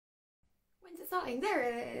When's it starting? There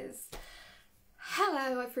it is.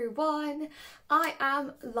 Hello everyone. I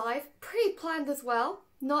am live, pre-planned as well,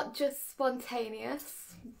 not just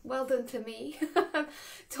spontaneous. Well done to me.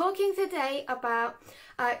 Talking today about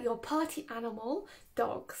your party animal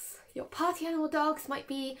dogs. Your party animal dogs might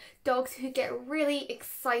be dogs who get really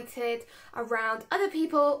excited around other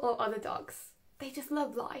people or other dogs. They just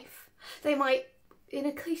love life. They might, in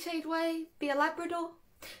a cliched way, be a Labrador.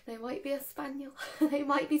 They might be a Spaniel. They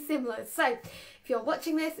might be similar. So if you're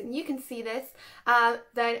watching this and you can see this,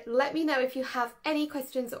 then let me know if you have any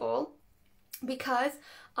questions at all, because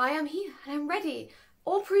I am here and I'm ready.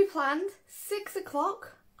 All pre-planned, 6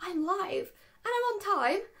 o'clock, I'm live and I'm on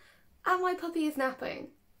time and my puppy is napping.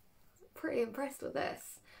 Pretty impressed with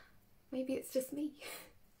this. Maybe it's just me.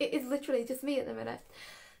 It is literally just me at the minute.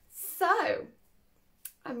 So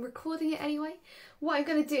I'm recording it anyway. What I'm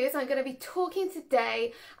going to do is I'm going to be talking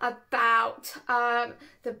today about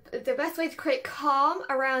the best way to create calm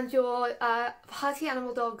around your party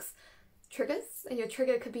animal dog's triggers. And your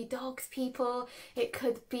trigger could be dogs, people, it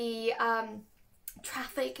could be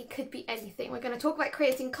traffic, it could be anything. We're going to talk about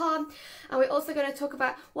creating calm, and we're also going to talk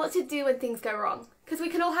about what to do when things go wrong. Because we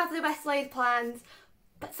can all have the best laid plans,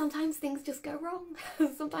 but sometimes things just go wrong.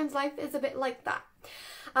 Sometimes life is a bit like that.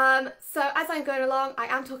 So as I'm going along, I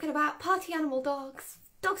am talking about party animal dogs,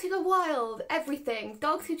 dogs who go wild, everything,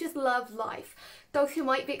 dogs who just love life, dogs who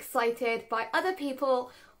might be excited by other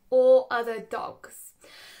people or other dogs.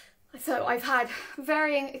 So I've had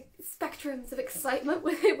varying spectrums of excitement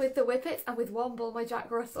with the Whippets, and with Womble, my Jack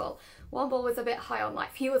Russell. Womble was a bit high on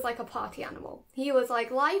life. He was like a party animal. He was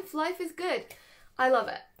like, life is good. I love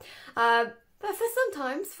it. But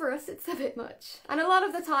for us, it's a bit much. And a lot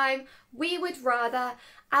of the time, we would rather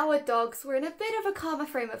our dogs were in a bit of a calmer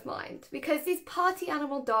frame of mind, because these party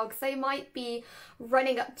animal dogs, they might be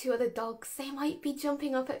running up to other dogs, they might be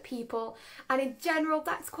jumping up at people, and in general,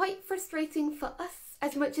 that's quite frustrating for us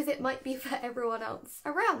as much as it might be for everyone else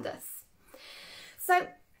around us. So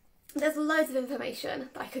there's loads of information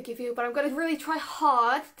that I could give you, but I'm going to really try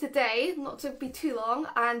hard today not to be too long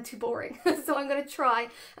and too boring. So I'm going to try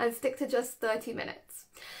and stick to just 30 minutes.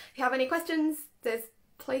 If you have any questions, there's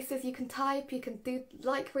places you can type, you can do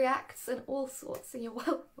like reacts and all sorts, and you're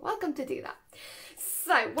welcome to do that.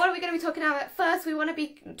 So what are we going to be talking about? First, we want to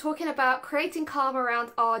be talking about creating calm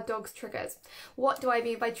around our dog's triggers. What do I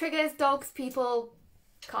mean by triggers? Dogs, people,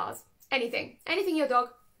 cars, anything your dog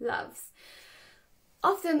loves.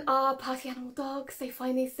 Often our party animal dogs, they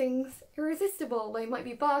find these things irresistible. They might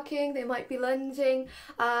be barking, they might be lunging,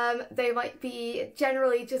 they might be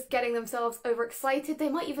generally just getting themselves overexcited. They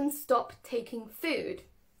might even stop taking food,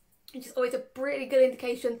 which is always a pretty good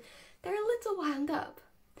indication they're a little wound up.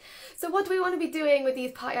 So what do we want to be doing with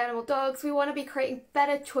these party animal dogs? We want to be creating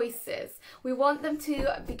better choices. We want them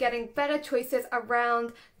to be getting better choices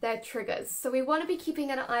around their triggers. So we want to be keeping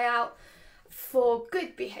an eye out for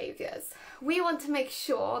good behaviours. We want to make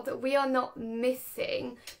sure that we are not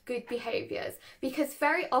missing good behaviours, because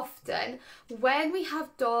very often when we have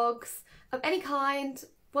dogs of any kind,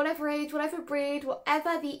 whatever age, whatever breed,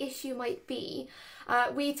 whatever the issue might be,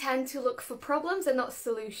 we tend to look for problems and not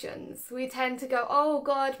solutions. We tend to go, oh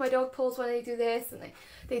God, my dog pulls when they do this, and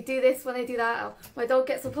they do this when they do that, or my dog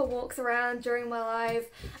gets up and walks around during my life.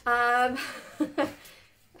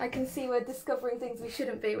 I can see we're discovering things we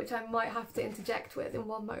shouldn't be, which I might have to interject with in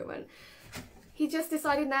one moment. He just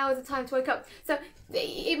decided now is the time to wake up. So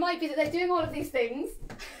it might be that they're doing all of these things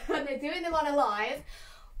and they're doing them on a live,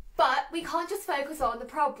 but we can't just focus on the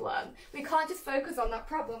problem. We can't just focus on that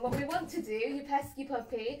problem. What we want to do, you pesky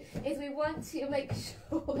puppy, is we want to make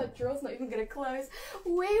sure that draw's not even going to close.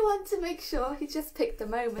 We want to make sure, he just picked the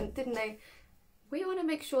moment, didn't he? We want to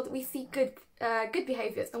make sure that we see good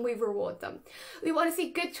behaviours and we reward them. We want to see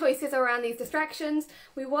good choices around these distractions.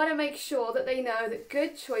 We want to make sure that they know that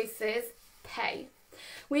good choices pay.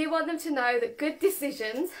 We want them to know that good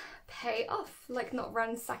decisions pay off, like not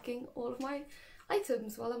ransacking all of my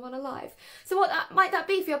items while I'm on a live. So what might that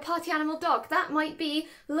be for your party animal dog? That might be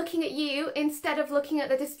looking at you instead of looking at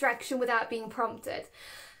the distraction without being prompted.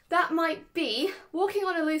 That might be walking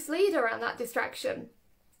on a loose lead around that distraction.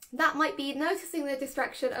 That might be noticing the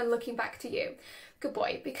distraction and looking back to you. Good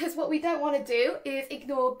boy, because what we don't want to do is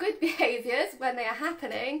ignore good behaviours when they are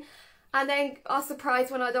happening and then are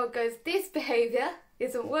surprised when our dog goes, this behaviour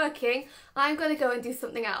isn't working, I'm going to go and do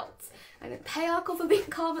something else. And then pay Uncle for being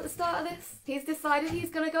calm at the start of this. He's decided he's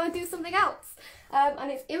going to go and do something else.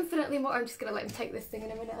 And it's infinitely more, I'm just going to let him take this thing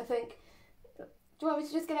in a minute, I think. Do you want me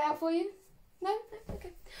to just get it out for you? No? No?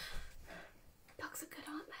 Okay. Dogs are good,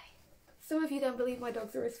 aren't they? Some of you don't believe my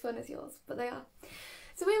dogs are as fun as yours, but they are.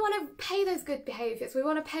 So we want to pay those good behaviours, we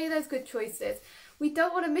want to pay those good choices. We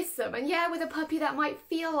don't want to miss them. And yeah, with a puppy that might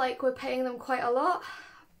feel like we're paying them quite a lot,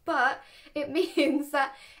 but it means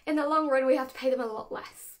that in the long run we have to pay them a lot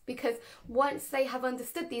less, because once they have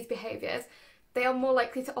understood these behaviours, they are more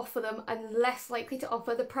likely to offer them and less likely to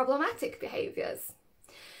offer the problematic behaviours.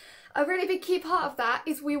 A really big key part of that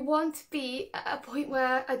is we want to be at a point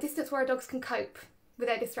where, a distance where our dogs can cope with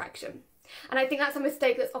their distraction. And I think that's a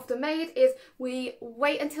mistake that's often made, is we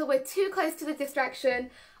wait until we're too close to the distraction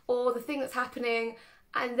or the thing that's happening,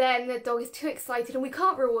 and then the dog is too excited and we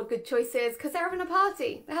can't reward good choices because they're having a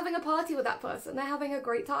party. They're having a party with that person. They're having a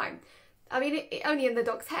great time. I mean, only in the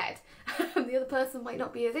dog's head. The other person might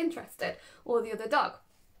not be as interested, or the other dog.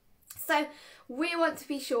 So we want to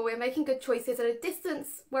be sure we're making good choices at a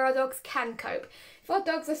distance where our dogs can cope. If our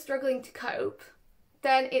dogs are struggling to cope,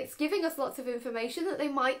 then it's giving us lots of information that they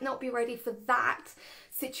might not be ready for that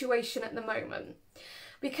situation at the moment.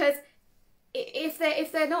 Because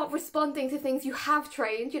if they're not responding to things you have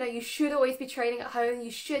trained, you know, you should always be training at home, you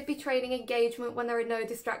should be training engagement when there are no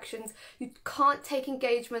distractions. You can't take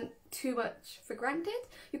engagement too much for granted.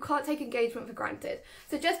 You can't take engagement for granted.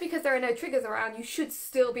 So just because there are no triggers around, you should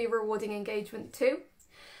still be rewarding engagement too.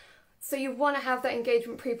 So you want to have that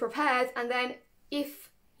engagement pre-prepared, and then if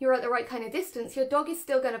you're at the right kind of distance, your dog is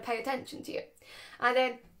still going to pay attention to you. And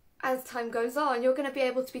then as time goes on, you're going to be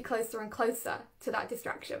able to be closer and closer to that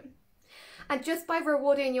distraction. And just by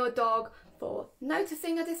rewarding your dog for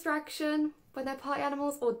noticing a distraction when they're party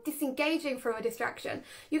animals, or disengaging from a distraction,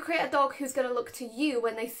 you create a dog who's going to look to you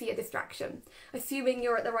when they see a distraction, assuming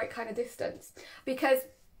you're at the right kind of distance. Because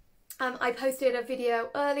I posted a video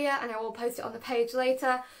earlier, and I will post it on the page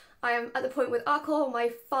later. I am at the point with Arkle,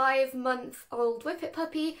 my 5-month-old Whippet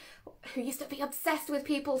puppy, who used to be obsessed with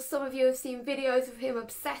people. Some of you have seen videos of him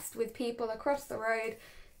obsessed with people across the road.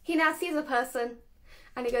 He now sees a person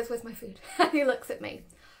and he goes, "Where's my food?" And he looks at me.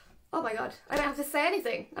 Oh my God, I don't have to say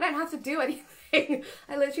anything. I don't have to do anything.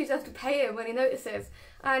 I literally just have to pay him when he notices.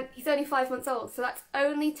 And he's only 5 months old, so that's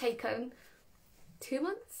only taken 2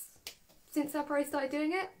 months since Sapare started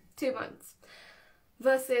doing it. 2 months.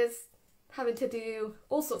 Versus having to do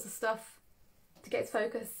all sorts of stuff to get his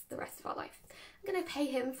focus the rest of our life. I'm going to pay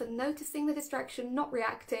him for noticing the distraction, not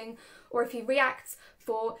reacting, or if he reacts,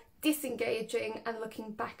 for disengaging and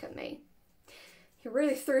looking back at me. He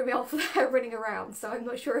really threw me off there running around, so I'm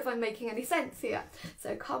not sure if I'm making any sense here.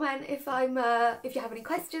 So comment if you have any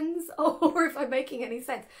questions, or if I'm making any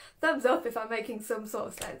sense. Thumbs up if I'm making some sort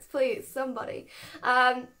of sense, please, somebody.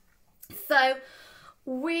 So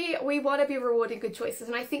we want to be rewarding good choices,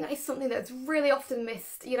 and I think that is something that's really often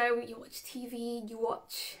missed. You know, you watch TV, you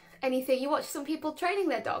watch anything, you watch some people training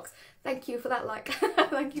their dogs. Thank you for that like.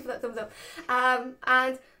 Thank you for that thumbs up.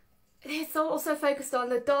 And it's also focused on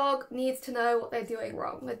the dog needs to know what they're doing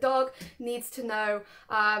wrong. The dog needs to know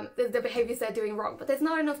the behaviours they're doing wrong. But there's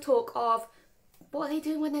not enough talk of what are they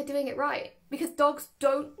doing when they're doing it right. Because dogs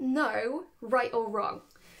don't know right or wrong.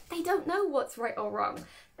 They don't know what's right or wrong.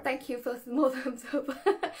 Thank you for more thumbs up.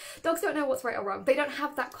 Dogs don't know what's right or wrong. They don't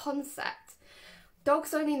have that concept.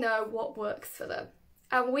 Dogs only know what works for them.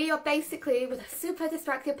 And we are basically, with a super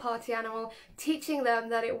distracted party animal, teaching them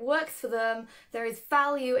that it works for them, there is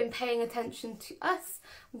value in paying attention to us,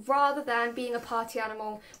 rather than being a party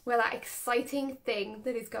animal where that exciting thing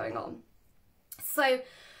that is going on. So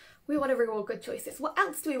we want to reward good choices. What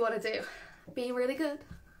else do we want to do? Being really good.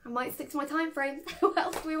 I might stick to my time frame. What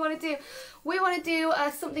else do we want to do? We want to do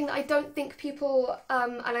something that I don't think people,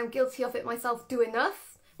 and I'm guilty of it myself, do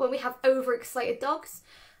enough when we have overexcited dogs.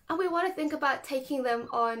 And we want to think about taking them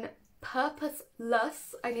on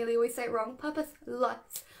purposeless, I nearly always say it wrong,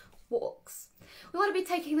 purposeless walks. We want to be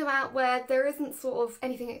taking them out where there isn't sort of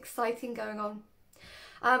anything exciting going on.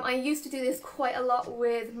 I used to do this quite a lot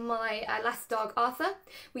with my last dog, Arthur.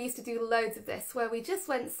 We used to do loads of this, where we just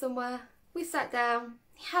went somewhere, we sat down,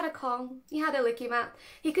 he had a Kong, he had a licky mat,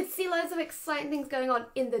 he could see loads of exciting things going on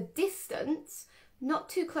in the distance, not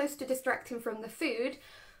too close to distract him from the food,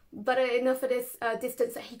 but enough at a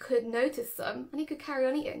distance that he could notice them and he could carry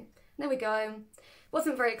on eating. And there we go.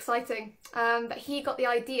 Wasn't very exciting, but he got the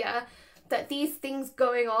idea that these things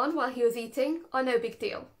going on while he was eating are no big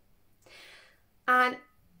deal. And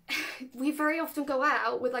we very often go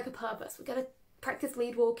out with like a purpose. We're going to practice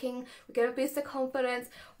lead walking, we're going to boost their confidence,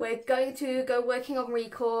 we're going to go working on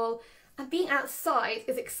recall, and being outside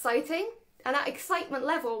is exciting. And that excitement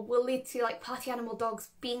level will lead to like party animal dogs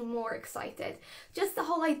being more excited. Just the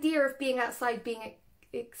whole idea of being outside being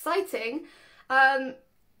exciting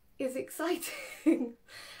is exciting.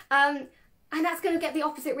 And that's going to get the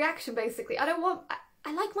opposite reaction basically. I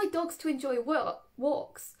like my dogs to enjoy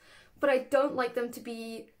walks, but I don't like them to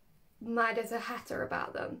be mad as a hatter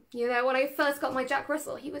about them. You know, when I first got my Jack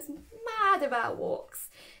Russell, he was mad about walks.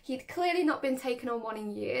 He'd clearly not been taken on one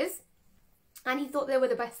in years, and he thought they were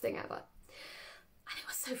the best thing ever. And it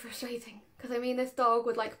was so frustrating, because I mean, this dog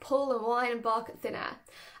would like pull and whine and bark at thin air,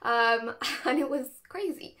 and it was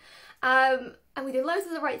crazy. And we did loads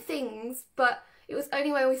of the right things, but it was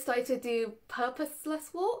only when we started to do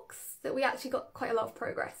purposeless walks that we actually got quite a lot of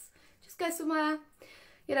progress. Just go somewhere.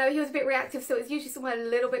 You know, he was a bit reactive, so it was usually somewhere a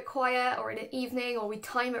little bit quiet, or in an evening, or we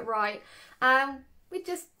time it right.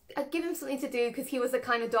 I'd give him something to do, because he was the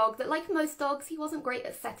kind of dog that, like most dogs, he wasn't great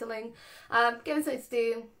at settling. Give him something to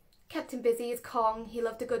do, kept him busy. His Kong, he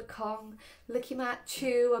loved a good Kong, licky mat,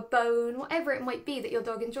 chew, a bone, whatever it might be that your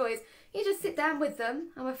dog enjoys. You just sit down with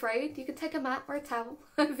them, I'm afraid. You can take a mat or a towel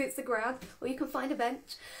if it's the ground, or you can find a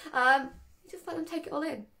bench. Just let them take it all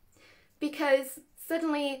in. Because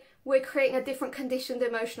suddenly we're creating a different conditioned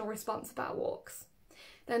emotional response about walks.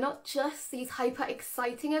 They're not just these hyper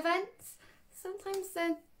exciting events. Sometimes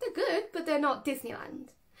they're good, but they're not Disneyland.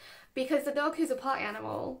 Because the dog who's a party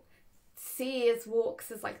animal sees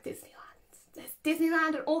walks as like Disneyland. There's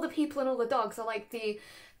Disneyland, and all the people and all the dogs are like the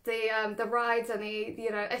rides and the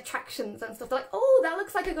attractions and stuff. They're like, oh, that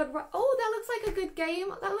looks like a good that looks like a good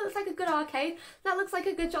game, that looks like a good arcade, that looks like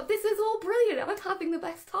a good job, this is all brilliant, I'm having the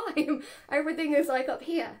best time. Everything is like up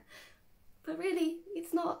here. But really,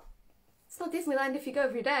 it's not Disneyland if you go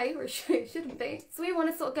every day, or it shouldn't be. So we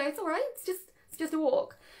want to sort of go, it's alright, it's just a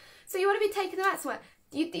walk. So you want to be taking them out somewhere.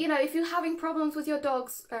 You know, if you're having problems with your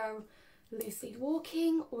dog's loose lead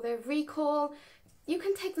walking or their recall, you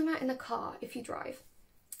can take them out in the car if you drive.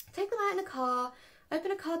 Take them out in the car,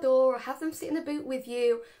 open a car door, or have them sit in the boot with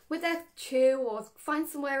you with their chew, or find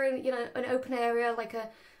somewhere in, you know, an open area like a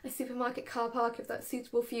supermarket car park if that's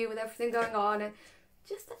suitable for you with everything going on, and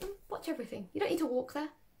just let them watch everything. You don't need to walk there.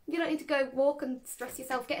 You don't need to go walk and stress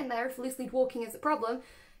yourself getting there if loose lead walking is a problem.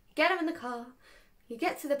 Get them in the car, you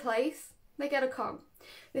get to the place, they get a Kong.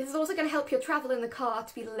 This is also going to help your travel in the car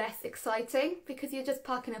to be less exciting, because you're just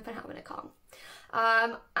parking up and having a Kong.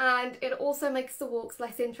 And it also makes the walks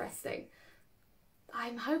less interesting.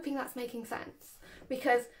 I'm hoping that's making sense,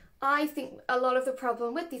 because I think a lot of the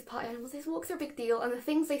problem with these party animals is walks are a big deal, and the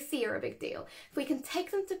things they see are a big deal. If we can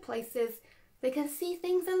take them to places, they can see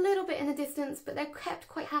things a little bit in the distance, but they're kept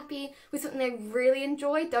quite happy with something they really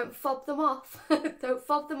enjoy. Don't fob them off. Don't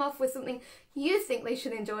fob them off with something you think they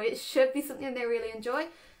should enjoy. It should be something they really enjoy. And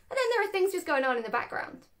then there are things just going on in the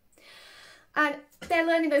background. And they're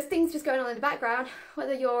learning those things just going on in the background,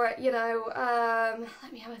 whether you're, you know,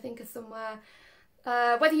 let me have a think of somewhere.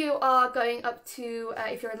 Whether you are going up to,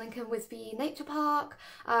 if you're in Lincoln Wisby Nature Park,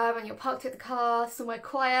 and you're parked at the car somewhere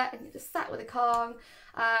quiet, and you're just sat with a Kong,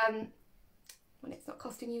 when it's not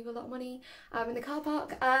costing you a lot of money, in the car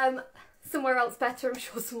park, somewhere else better, I'm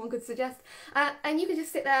sure someone could suggest, and you can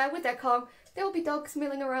just sit there with their Kong. There will be dogs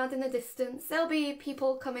milling around in the distance, there'll be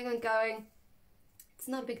people coming and going. It's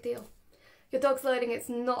not a big deal. Your dog's learning it's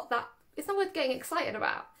not worth getting excited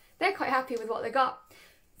about. They're quite happy with what they got.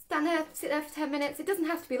 Stand there, sit there for 10 minutes. It doesn't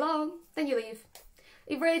have to be long, then you leave.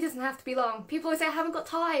 It really doesn't have to be long. People always say, I haven't got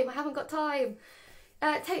time, I haven't got time.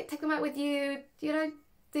 Take them out with you, you know,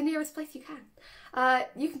 the nearest place you can.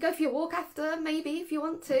 You can go for your walk after, maybe, if you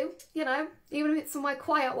want to, you know, even if it's somewhere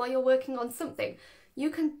quiet while you're working on something. You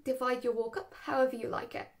can divide your walk up however you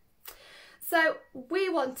like it. So we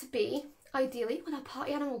want to be, ideally, with our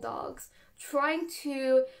party animal dogs, trying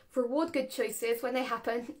to reward good choices when they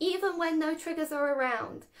happen, even when no triggers are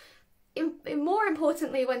around. More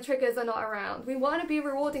importantly, when triggers are not around. We want to be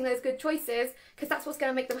rewarding those good choices, because that's what's going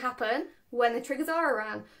to make them happen when the triggers are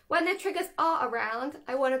around. When the triggers are around,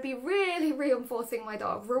 I want to be really reinforcing my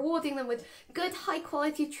dog, rewarding them with good high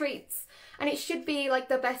quality treats. And it should be like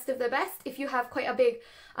the best of the best. If you have quite a big,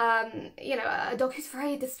 you know, a dog who's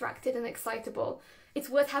very distracted and excitable, it's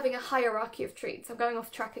worth having a hierarchy of treats. I'm going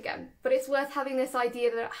off track again. But it's worth having this idea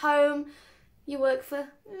that at home, you work for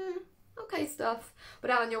okay stuff. But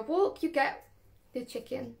out on your walk, you get the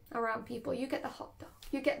chicken around people. You get the hot dog.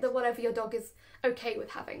 You get the whatever your dog is okay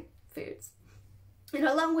with having foods. And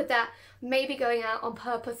along with that, maybe going out on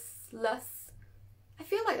purposeless, I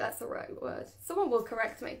feel like that's the right word. Someone will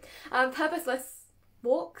correct me. Purposeless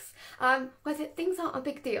walks, where things aren't a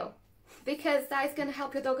big deal. Because that is going to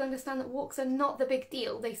help your dog understand that walks are not the big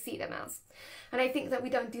deal they see them as. And I think that we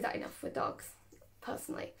don't do that enough with dogs,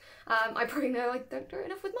 personally. I probably know I don't do it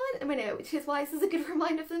enough with mine at the minute, which is why this is a good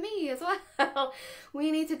reminder for me as well.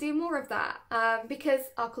 We need to do more of that, because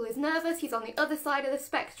Arkle is nervous, he's on the other side of the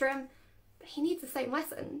spectrum, but he needs the same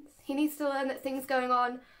lessons. He needs to learn that things going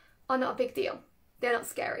on are not a big deal. They're not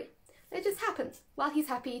scary. It just happens while he's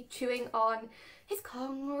happy chewing on his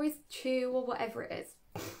Kong or his chew or whatever it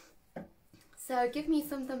is. So give me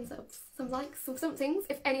some thumbs up, some likes, some somethings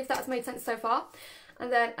if any of that has made sense so far.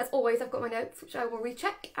 And then, as always, I've got my notes, which I will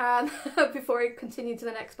recheck before I continue to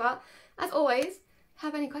the next part. As always,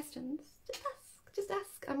 have any questions, just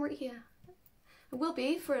ask, I'm right here. I will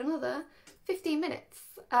be for another 15 minutes.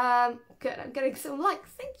 Good, I'm getting some likes,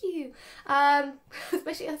 thank you.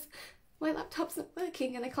 Especially as my laptop's not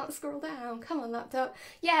working and I can't scroll down. Come on, laptop.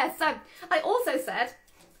 Yeah, so I also said,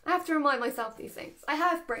 I have to remind myself these things. I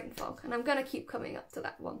have brain fog, and I'm going to keep coming up to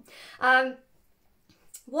that one.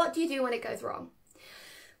 What do you do when it goes wrong?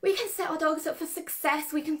 We can set our dogs up for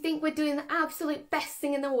success. We can think we're doing the absolute best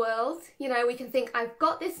thing in the world. You know, we can think, I've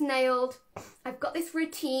got this nailed. I've got this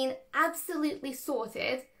routine absolutely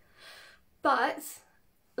sorted. But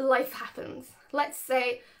life happens. Let's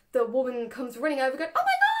say the woman comes running over going, oh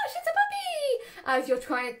my gosh, it's a puppy! As you're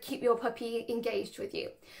trying to keep your puppy engaged with you.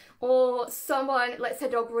 Or someone lets their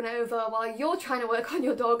dog run over while you're trying to work on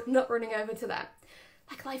your dog not running over to them.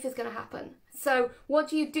 Like, life is going to happen. So what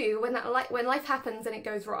do you do when life happens and it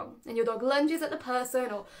goes wrong and your dog lunges at the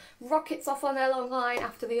person or rockets off on their long line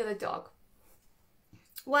after the other dog?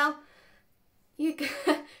 Well, it's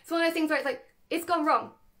one of those things where it's like, it's gone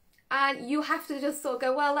wrong. And you have to just sort of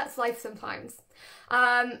go, well, that's life sometimes.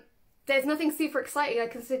 There's nothing super exciting I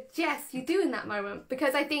can suggest you do in that moment,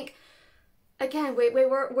 because I think, again,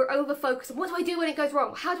 we're over focused on what do I do when it goes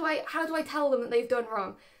wrong? How do I tell them that they've done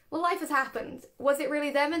wrong? Well, life has happened. Was it really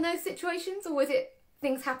them in those situations, or was it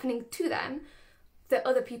things happening to them that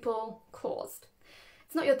other people caused?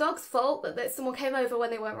 It's not your dog's fault that someone came over when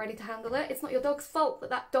they weren't ready to handle it. It's not your dog's fault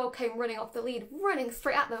that dog came running off the lead, running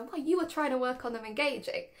straight at them while you were trying to work on them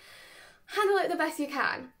engaging. Handle it the best you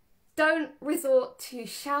can. Don't resort to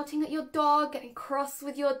shouting at your dog, getting cross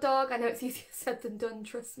with your dog. I know it's easier said than done,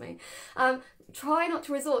 trust me. Try not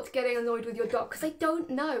to resort to getting annoyed with your dog, because they don't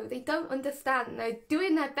know, they don't understand. They're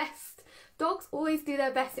doing their best. Dogs always do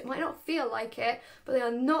their best. It might not feel like it, but they are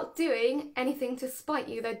not doing anything to spite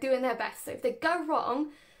you. They're doing their best. So if they go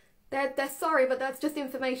wrong, they're sorry, but that's just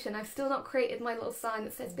information. I've still not created my little sign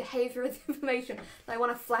that says behaviour is information that I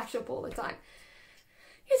want to flash up all the time.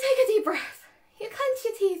 You take a deep breath. You clench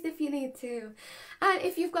your teeth if you need to. And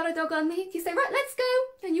if you've got a dog on lead, you say, right, let's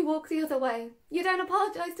go. And you walk the other way. You don't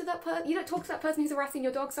apologise to that person. You don't talk to that person who's harassing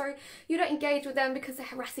your dog, sorry. You don't engage with them because they're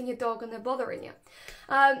harassing your dog and they're bothering you.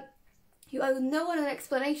 You owe no one an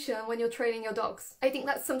explanation when you're training your dogs. I think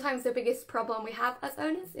that's sometimes the biggest problem we have as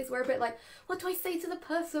owners, is we're a bit like, what do I say to the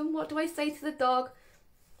person? What do I say to the dog?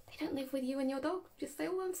 They don't live with you and your dog. Just say,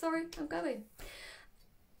 oh, I'm sorry, I'm going.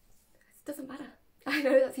 It doesn't matter. I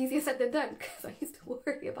know that's easier said than done, because I used to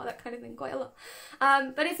worry about that kind of thing quite a lot.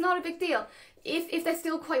 But it's not a big deal. If they're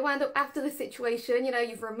still quite wound up after the situation, you know,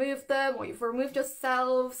 you've removed them, or you've removed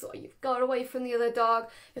yourselves, or you've got away from the other dog,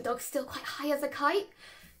 your dog's still quite high as a kite,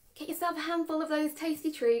 get yourself a handful of those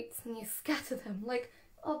tasty treats and you scatter them, like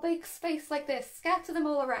a big space like this, scatter them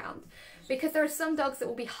all around. Because there are some dogs that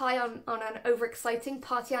will be high on an overexciting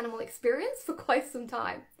party animal experience for quite some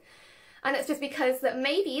time. And it's just because that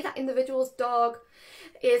maybe that individual's dog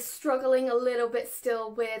is struggling a little bit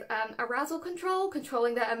still with arousal control,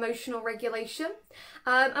 controlling their emotional regulation.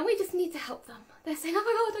 And we just need to help them. They're saying, oh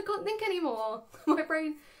my God, I can't think anymore. My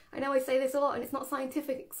brain, I know I say this a lot and it's not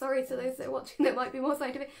scientific. Sorry to those that are watching that might be more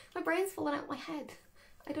scientific. My brain's fallen out my head.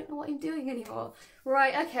 I don't know what I'm doing anymore.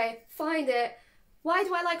 Right, okay, find it. Why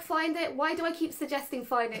do I like find it? Why do I keep suggesting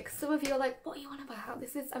find it? Because some of you are like, what are you on about?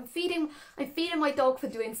 I'm feeding my dog for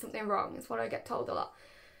doing something wrong, is what I get told a lot.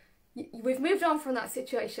 We've moved on from that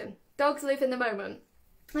situation. Dogs live in the moment.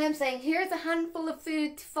 I am saying, here's a handful of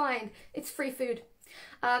food to find. It's free food.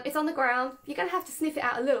 It's on the ground. You're going to have to sniff it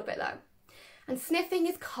out a little bit though. And sniffing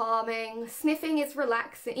is calming, sniffing is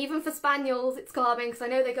relaxing. Even for spaniels, it's calming, because I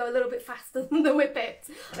know they go a little bit faster than the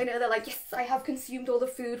whippets. I know they're like, yes, I have consumed all the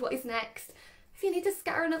food, what is next? If you need to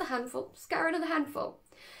scatter another handful, scatter another handful.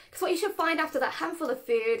 Because what you should find after that handful of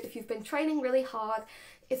food, if you've been training really hard,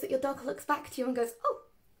 is that your dog looks back to you and goes, oh,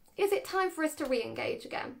 is it time for us to re-engage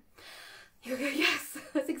again? You go, yes,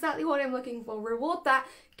 that's exactly what I'm looking for. Reward that,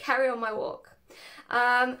 carry on my walk.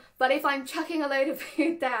 But if I'm chucking a load of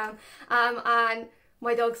food down and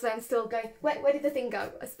my dog's then still going, where did the thing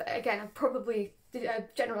go? Again, I'm probably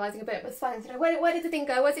generalising a bit, but Spaniels, you know, where did the thing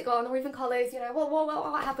go? Where's it gone? Or even collies, you know,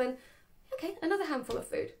 what happened? Okay, another handful of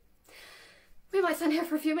food. We might stand here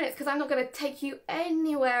for a few minutes because I'm not going to take you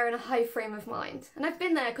anywhere in a high frame of mind. And I've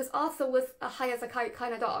been there because Arthur was a high as a kite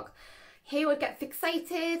kind of dog. He would get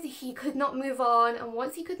fixated, he could not move on, and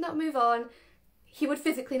once he could not move on, he would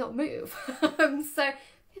physically not move. So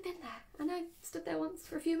You've been there. And I stood there once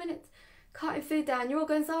for a few minutes, carting food down. You're all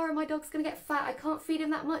going, Zara, my dog's going to get fat. I can't feed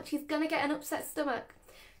him that much. He's going to get an upset stomach.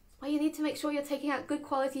 Well, you need to make sure you're taking out good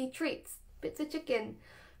quality treats. Bits of chicken,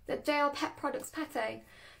 the JR Pet Products pate.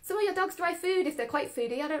 Some of your dogs dry food if they're quite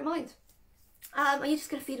foodie, I don't mind. And you're just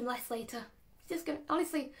going to feed them less later. Just gonna,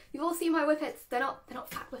 honestly, you've all seen my whippets. They're not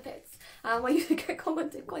fat whippets. I usually get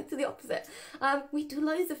commented quite to the opposite. We do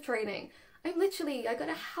loads of training. I got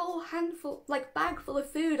a whole handful, like bag full of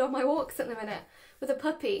food on my walks at the minute with a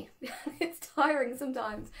puppy. It's tiring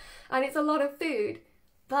sometimes, and it's a lot of food,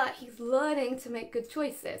 but he's learning to make good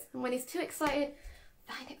choices. And when he's too excited,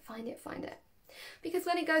 find it. Because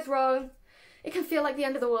when it goes wrong, it can feel like the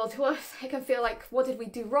end of the world to us. It can feel like, what did we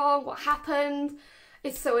do wrong? What happened?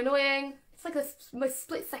 It's so annoying. It's like a most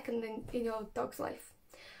split second in your dog's life.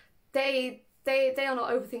 They are not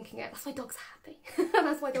overthinking it. That's why dogs are happy.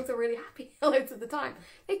 That's why dogs are really happy loads of the time.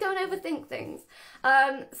 They don't overthink things.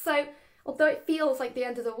 So although it feels like the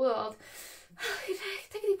end of the world,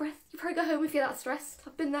 take a deep breath. You probably go home if you're that stressed.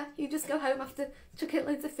 I've been there. You just go home after chucking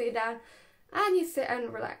loads of food down and you sit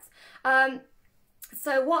and relax.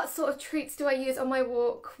 So what sort of treats do I use on my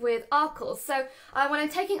walk with Arkle? So when I'm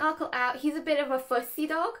taking Arkle out, he's a bit of a fussy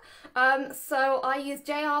dog. So I use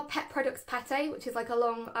JR Pet Products pate, which is like a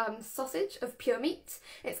long sausage of pure meat.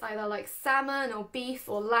 It's either like salmon or beef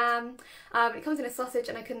or lamb. It comes in a sausage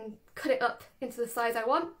and I can cut it up into the size I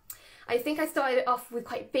want. I think I started it off with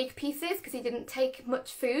quite big pieces because he didn't take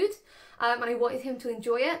much food and I wanted him to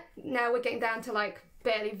enjoy it. Now we're getting down to like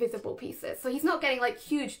barely visible pieces. So he's not getting like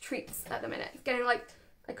huge treats at the minute. He's getting like,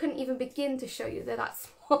 I couldn't even begin to show you they're that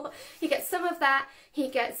small. He gets some of that. He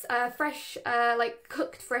gets fresh, like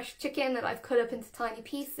cooked fresh chicken that I've cut up into tiny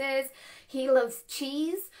pieces. He loves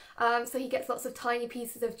cheese, so he gets lots of tiny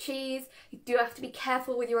pieces of cheese. You do have to be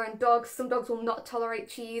careful with your own dogs. Some dogs will not tolerate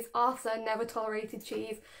cheese. Arthur never tolerated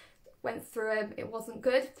cheese. Went through him, it wasn't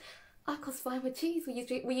good. Arkle's fine with cheese. We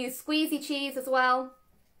use squeezy cheese as well.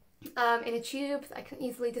 In a tube that I can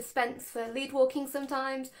easily dispense for lead walking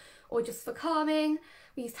sometimes, or just for calming.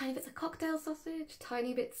 We use tiny bits of cocktail sausage,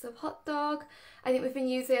 tiny bits of hot dog. I think we've been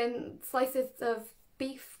using slices of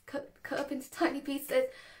beef cut up into tiny pieces.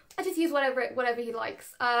 I just use whatever he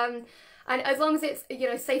likes. And as long as it's, you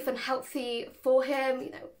know, safe and healthy for him,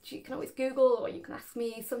 you know, you can always Google or you can ask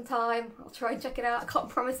me sometime. I'll try and check it out. I can't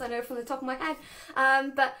promise I know from the top of my head.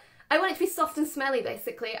 But I want it to be soft and smelly,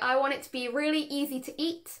 basically. I want it to be really easy to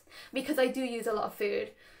eat because I do use a lot of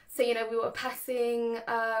food. So, you know, we were passing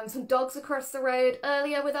some dogs across the road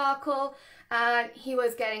earlier with Arkle and he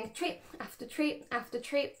was getting treat after treat after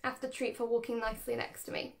treat after treat for walking nicely next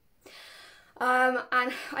to me. And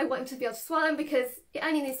I want him to be able to swallow them because it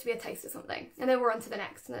only needs to be a taste of something. And then we're on to the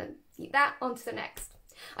next and then eat that, on to the next.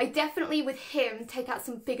 I definitely, with him, take out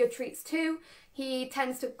some bigger treats too. He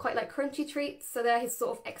tends to quite like crunchy treats, so they're his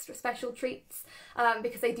sort of extra special treats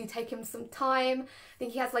because they do take him some time. I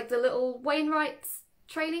think he has like the little Wainwright's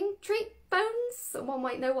training treat bones. Someone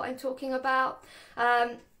might know what I'm talking about.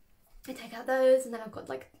 I take out those, and then I've got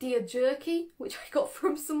like deer jerky, which I got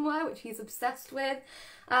from somewhere, which he's obsessed with.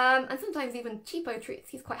 And sometimes even cheapo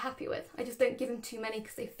treats he's quite happy with. I just don't give him too many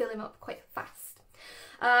because they fill him up quite fast.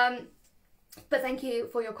 But thank you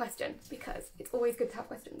for your question, because it's always good to have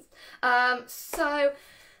questions. So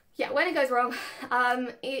yeah, when it goes wrong,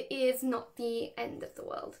 it is not the end of the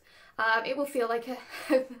world. It will feel like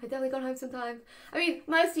I've definitely gone home sometimes. I mean,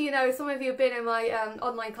 most of you know, some of you have been in my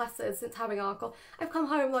online classes since having Arkle. I've come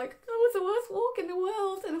home like, that was the worst walk in the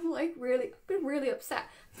world, and I'm like, I've been really upset.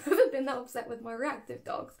 I haven't been that upset with my reactive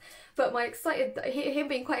dogs, but him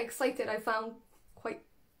being quite excited I found quite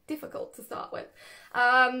difficult to start with.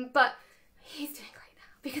 But he's doing great now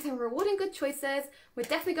because I'm rewarding good choices. We're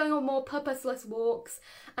definitely going on more purposeless walks,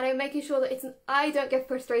 and I'm making sure that I don't get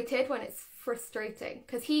frustrated when it's frustrating,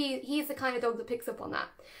 because he's the kind of dog that picks up on that.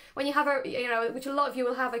 When you have which a lot of you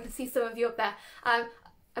will have, I can see some of you up there.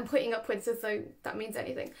 I'm putting upwards just so that means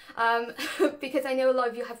anything. Because I know a lot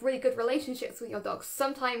of you have really good relationships with your dogs.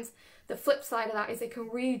 Sometimes the flip side of that is they can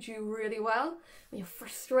read you really well. When you're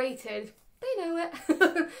frustrated, they know it.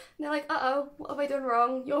 And they're like, uh-oh, what have I done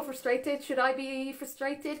wrong? You're frustrated, should I be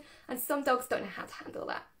frustrated? And some dogs don't know how to handle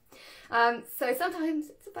that. So sometimes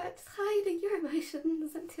it's about just hiding your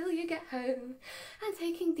emotions until you get home and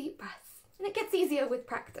taking deep breaths. And it gets easier with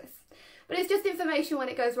practice. But it's just information when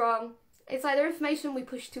it goes wrong. It's either information we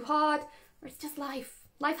push too hard, or it's just life.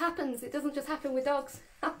 Life happens. It doesn't just happen with dogs.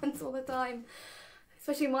 It happens all the time.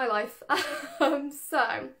 Especially in my life. So,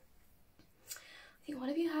 I think one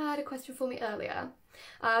of you had a question for me earlier.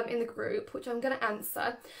 in the group, which I'm going to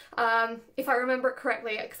answer. If I remember it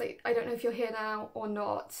correctly, because I don't know if you're here now or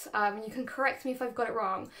not, you can correct me if I've got it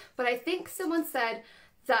wrong, but I think someone said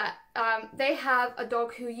that they have a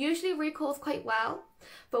dog who usually recalls quite well,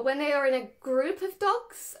 but when they are in a group of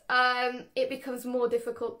dogs, it becomes more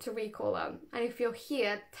difficult to recall them. And if you're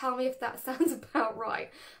here, tell me if that sounds about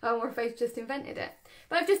right, or if I've just invented it.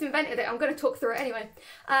 But I've just invented it, I'm going to talk through it anyway.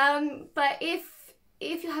 But if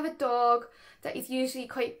you have a dog that is usually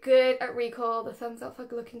quite good at recall, the thumbs up for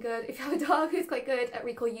looking good. If you have a dog who's quite good at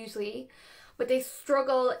recall usually, but they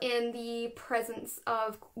struggle in the presence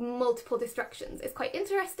of multiple distractions, it's quite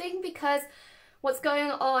interesting because what's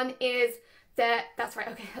going on is that, that's right,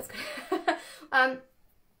 okay, that's good.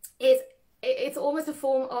 It's almost a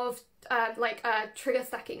form of like trigger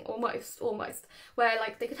stacking, almost, where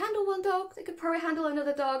like they could handle one dog, they could probably handle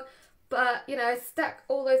another dog, but you know, stack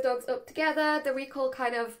all those dogs up together, the recall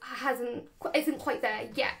kind of isn't quite there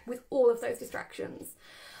yet with all of those distractions.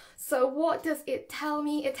 So what does it tell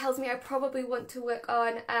me? It tells me I probably want to work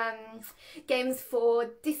on games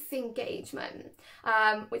for disengagement,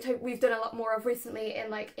 which we've done a lot more of recently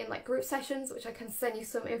in group sessions, which I can send you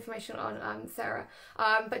some information on, Sarah.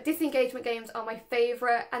 But disengagement games are my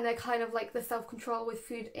favourite, and they're kind of like the self-control with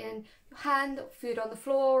food in your hand, food on the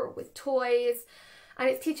floor, with toys, and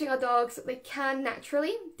it's teaching our dogs that they can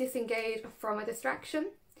naturally disengage from a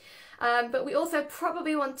distraction. But we also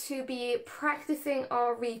probably want to be practicing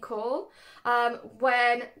our recall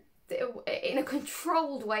when in a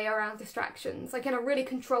controlled way around distractions, like in a really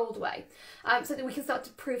controlled way, so that we can start to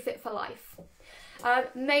proof it for life.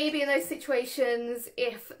 Maybe in those situations,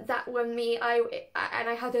 if that were me, and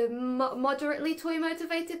I had a moderately toy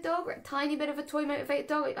motivated dog, or a tiny bit of a toy motivated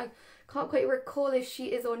dog, I can't quite recall if she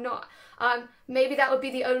is or not, maybe that would be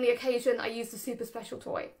the only occasion I used a super special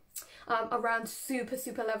toy. Around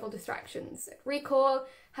super level distractions. Recall,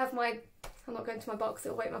 I'm not going to my box,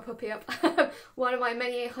 it'll wake my puppy up, one of my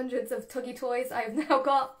many hundreds of Tuggy toys I've now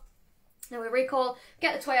got. Now we recall,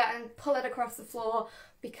 get the toy out and pull it across the floor,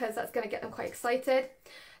 because that's going to get them quite excited.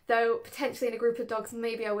 Though potentially in a group of dogs,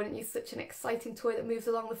 maybe I wouldn't use such an exciting toy that moves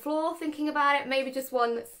along the floor, thinking about it, maybe just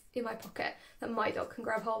one that's in my pocket that my dog can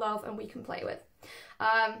grab hold of and we can play with.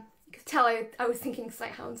 You could tell I was thinking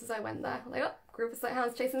sighthounds as I went there, like, oh, group of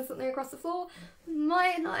sighthounds chasing something across the floor,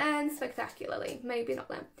 might not end spectacularly, maybe not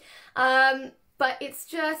then. But it's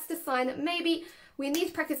just a sign that maybe we need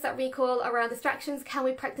to practice that recall around distractions. Can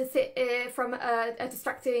we practice it from a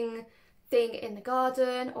distracting thing in the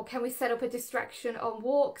garden, or can we set up a distraction on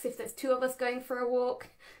walks if there's two of us going for a walk?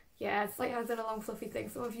 Yeah, sighthounds and a long fluffy thing.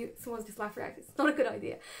 Someone's just laugh reacted. It's not a good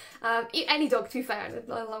idea. Any dog, to be fair, and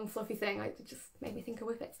a long fluffy thing, it just made me think of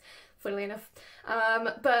whippets, funnily enough.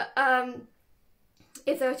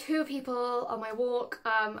 If there are two people on my walk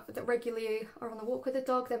that regularly are on the walk with the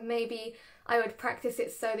dog, then maybe I would practice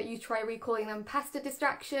it so that you try recalling them past a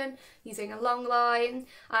distraction using a long line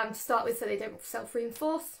to start with, so they don't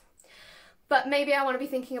self-reinforce. But maybe I want to be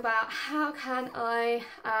thinking about how can I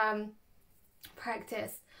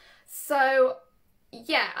practice. So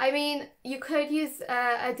yeah, I mean, you could use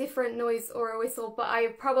a different noise or a whistle, but I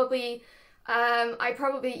probably,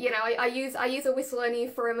 you know, I use a whistle only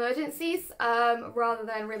for emergencies rather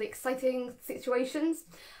than really exciting situations.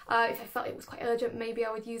 If I felt it was quite urgent, maybe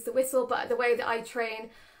I would use the whistle, but the way that I train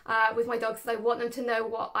with my dogs is I want them to know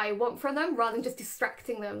what I want from them rather than just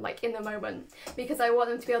distracting them like in the moment, because I want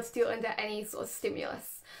them to be able to do it under any sort of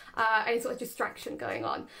stimulus. Any sort of distraction going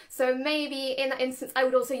on. So maybe in that instance I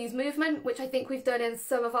would also use movement, which I think we've done in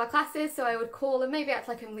some of our classes, so I would call and maybe act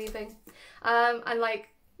like I'm leaving, and like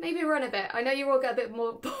maybe run a bit. I know you all get a bit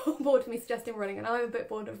more bored of me suggesting running, and I'm a bit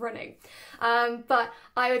bored of running, but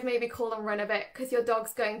I would maybe call and run a bit, because your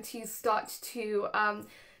dog's going to start to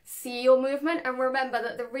see your movement. And remember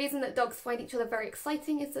that the reason that dogs find each other very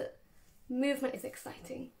exciting is that movement is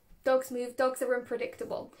exciting. Dogs move, dogs are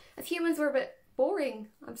unpredictable. As humans, we're a bit boring.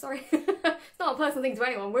 I'm sorry. It's not a personal thing to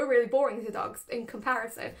anyone. We're really boring to dogs in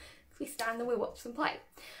comparison. We stand and we watch them play.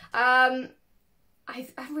 I'm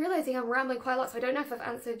realising I'm rambling quite a lot, so I don't know if I've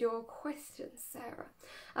answered your question, Sarah.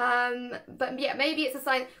 But yeah, maybe it's a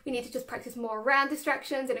sign we need to just practice more around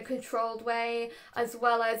distractions in a controlled way, as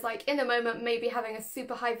well as like in the moment maybe having a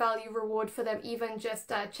super high value reward for them, even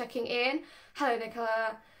just checking in. Hello,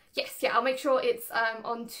 Nicola. Yes, yeah, I'll make sure it's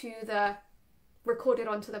recorded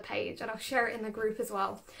onto the page, and I'll share it in the group as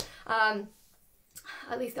well.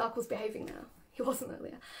 At least Arkle's behaving now. He wasn't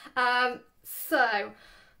earlier.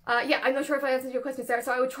 Yeah, I'm not sure if I answered your question, Sarah.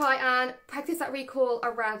 So I would try and practice that recall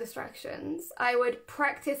around distractions. I would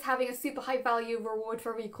practice having a super high value reward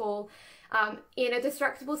for recall in a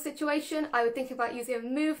distractible situation. I would think about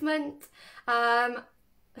using movement.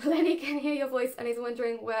 Lenny can hear your voice and is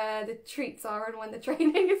wondering where the treats are and when the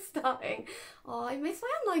training is starting. Oh, I miss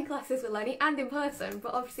my online classes with Lenny and in person,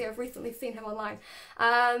 but obviously I've recently seen him online.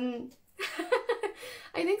 I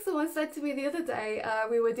think someone said to me the other day,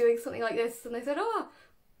 we were doing something like this, and they said, "Oh,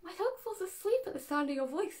 my dog falls asleep at the sound of your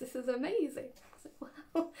voice. This is amazing." I was like,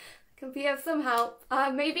 "Well, I can be of some help.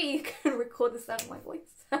 Maybe you can record the sound of my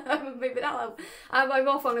voice. Maybe that'll help." I'm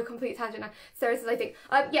off on a complete tangent now. Seriously, I think.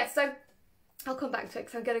 Yeah, so I'll come back to it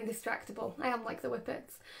because I'm getting distractible. I am like the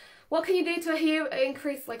Whippets. What can you do to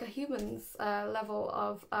increase like a human's level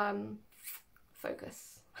of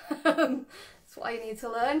focus? That's what I need to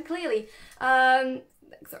learn, clearly.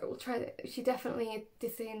 Sorry, we'll try that. She definitely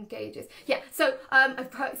disengages. Yeah, so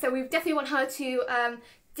so we definitely want her to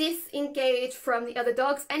disengage from the other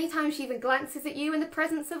dogs. Anytime she even glances at you in the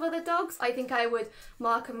presence of other dogs, I think I would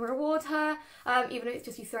mark and reward her, even if it's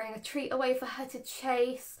just you throwing a treat away for her to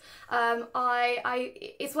chase.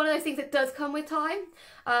 It's one of those things that does come with time,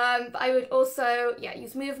 but I would also, yeah,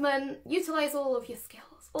 use movement, utilize all of your skills,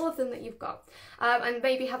 all of them that you've got, and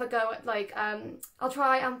maybe have a go at like, I'll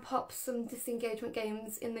try and pop some disengagement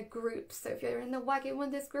games in the groups. So if you're in the Wagging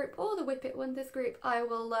Wonders group or the Whippet Wonders group, I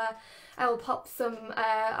will pop some,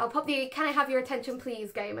 I'll pop the Can I Have Your Attention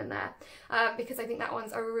Please game in there, because I think that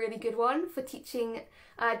one's a really good one for teaching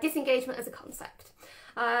disengagement as a concept.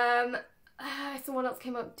 Someone else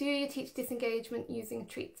came up, do you teach disengagement using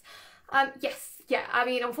treats? Yes, yeah, I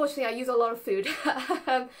mean, unfortunately I use a lot of food.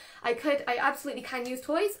 I absolutely can use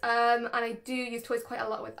toys, and I do use toys quite a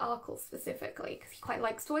lot with Arkle specifically, because he quite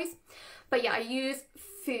likes toys. But yeah, I use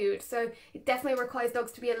food, so it definitely requires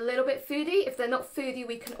dogs to be a little bit foodie. If they're not foodie,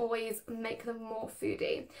 we can always make them more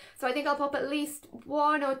foodie. So I think I'll pop at least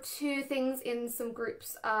 1 or 2 things in some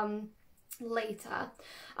groups later,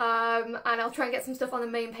 and I'll try and get some stuff on the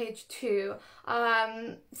main page too.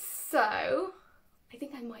 So I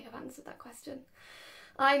think I might have answered that question.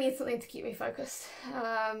 I need something to keep me focused,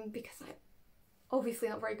 because I'm obviously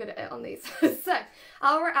not very good at it on these. So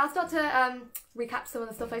I'll start to recap some of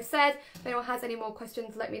the stuff I've said. If anyone has any more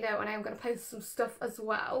questions, let me know, and I am going to post some stuff as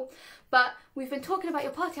well. But we've been talking about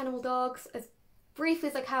your party animal dogs as briefly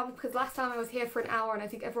as I can, because last time I was here for an hour and I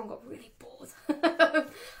think everyone got really bored.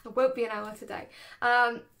 It won't be an hour today.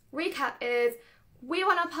 Recap is, we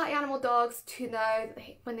want our party animal dogs to know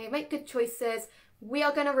that when they make good choices, we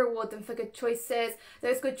are going to reward them for good choices.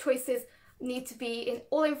 Those good choices need to be in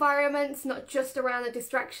all environments, not just around the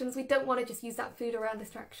distractions. We don't want to just use that food around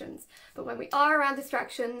distractions. But when we are around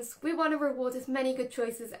distractions, we want to reward as many good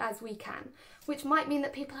choices as we can, which might mean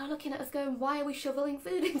that people are looking at us going, why are we shoveling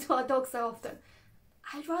food into our dogs so often?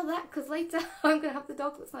 I'd rather that, because later I'm going to have the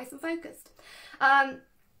dog that's nice and focused.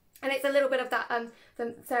 And it's a little bit of that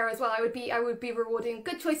from Sarah as well. I would be rewarding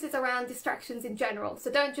good choices around distractions in general.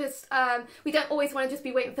 So don't just, we don't always want to just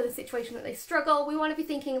be waiting for the situation that they struggle. We want to be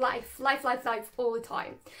thinking life all the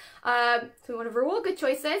time. So we want to reward good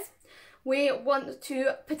choices. We want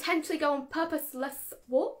to potentially go on purposeless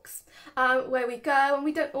walks, where we go and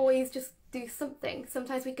we don't always just do something.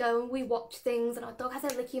 Sometimes we go and we watch things and our dog has a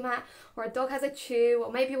licky mat, or our dog has a chew,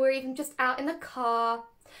 or maybe we're even just out in the car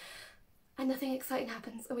and nothing exciting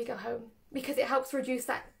happens and we go home, because it helps reduce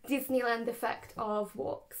that Disneyland effect of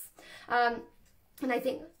walks. And I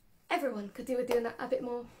think everyone could do with doing that a bit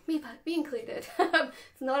more, me included.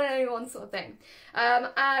 It's not an anyone sort of thing.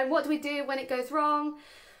 And what do we do when it goes wrong?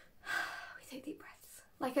 We take deep breaths,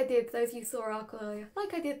 like I did, those you saw Arkle earlier,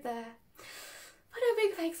 like I did there. Put a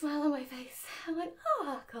big fake smile on my face. I went,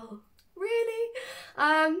 oh, Arkle, really?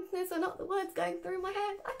 Those are not the words going through my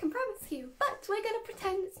head, I can promise you, but we're going to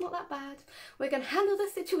pretend it's not that bad. We're going to handle the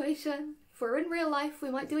situation. If we're in real life,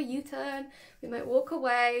 we might do a U-turn, we might walk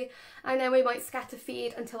away, and then we might scatter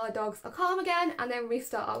feed until our dogs are calm again, and then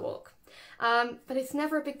restart our walk. But it's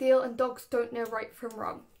never a big deal, and dogs don't know right from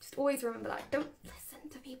wrong. Just always remember that. Don't listen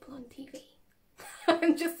to people on TV.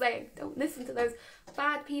 I'm just saying, don't listen to those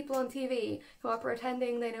bad people on TV who are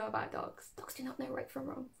pretending they know about dogs. Dogs do not know right from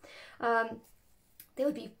wrong. They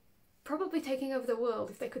would be probably taking over the world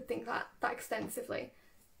if they could think that extensively.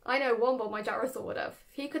 I know Womble, my Jack Russell, would have.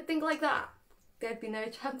 If he could think like that, there'd be no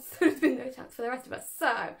chance. There's been no chance for the rest of us.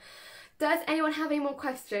 So, does anyone have any more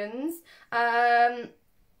questions?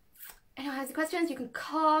 Anyone has any questions, you can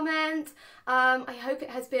comment. I hope it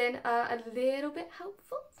has been a little bit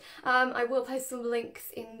helpful. I will post some links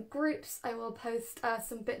in groups. I will post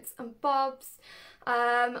some bits and bobs.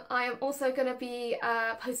 I am also going to be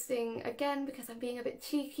posting again because I'm being a bit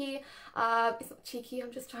cheeky. It's not cheeky,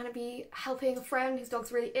 I'm just trying to be helping a friend whose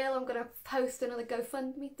dog's really ill. I'm going to post another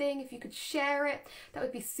GoFundMe thing. If you could share it, that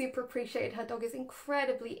would be super appreciated. Her dog is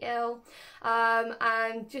incredibly ill,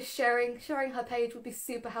 and just sharing her page would be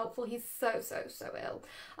super helpful. He's so ill,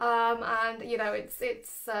 and you know, it's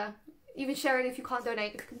even sharing, if you can't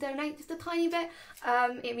donate, if you can donate just a tiny bit,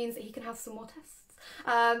 it means that he can have some more tests.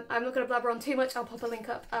 I'm not going to blabber on too much, I'll pop a link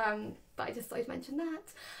up, but I just thought I'd mention that.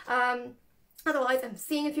 Otherwise, I'm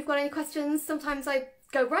seeing if you've got any questions. Sometimes I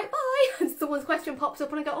go right by and someone's question pops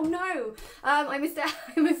up and I go, oh no, I missed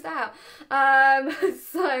out.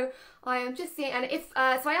 So I am just seeing, and if,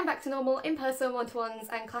 so I am back to normal in-person one-to-ones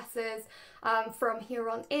and classes from here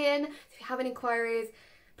on in. If you have any inquiries,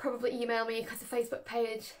 probably email me because the Facebook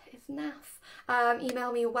page is naff.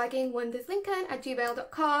 Email me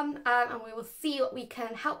waggingwonderslincoln@gmail.com, and we will see what we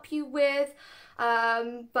can help you with.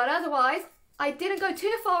 But otherwise, I didn't go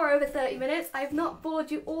too far over 30 minutes. I've not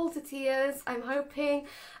bored you all to tears, I'm hoping.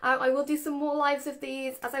 I will do some more lives of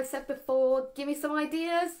these. As I've said before, give me some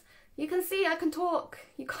ideas. You can see I can talk.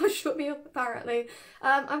 You can't shut me up, apparently.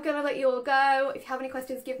 I'm going to let you all go. If you have any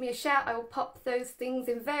questions, give me a shout. I will pop those things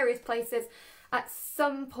in various places at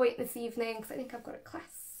some point this evening, because I think I've got a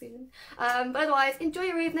class soon. But otherwise, enjoy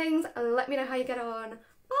your evenings and let me know how you get on.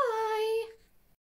 Bye!